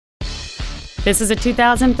This is a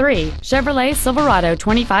 2003 Chevrolet Silverado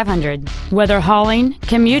 2500. Whether hauling,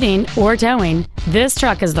 commuting, or towing, this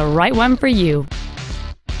truck is the right one for you.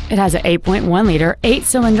 It has an 8.1-liter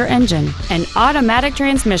 8-cylinder engine, an automatic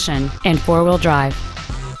transmission, and 4-wheel drive.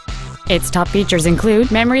 Its top features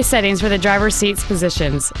include memory settings for the driver's seat's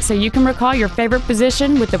positions, so you can recall your favorite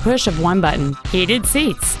position with the push of one button, heated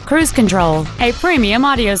seats, cruise control, a premium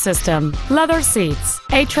audio system, leather seats,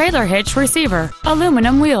 a trailer hitch receiver,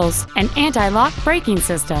 aluminum wheels, an anti-lock braking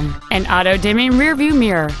system, an auto-dimming rearview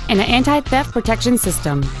mirror, and an anti-theft protection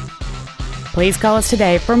system. Please call us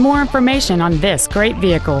today for more information on this great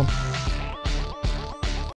vehicle.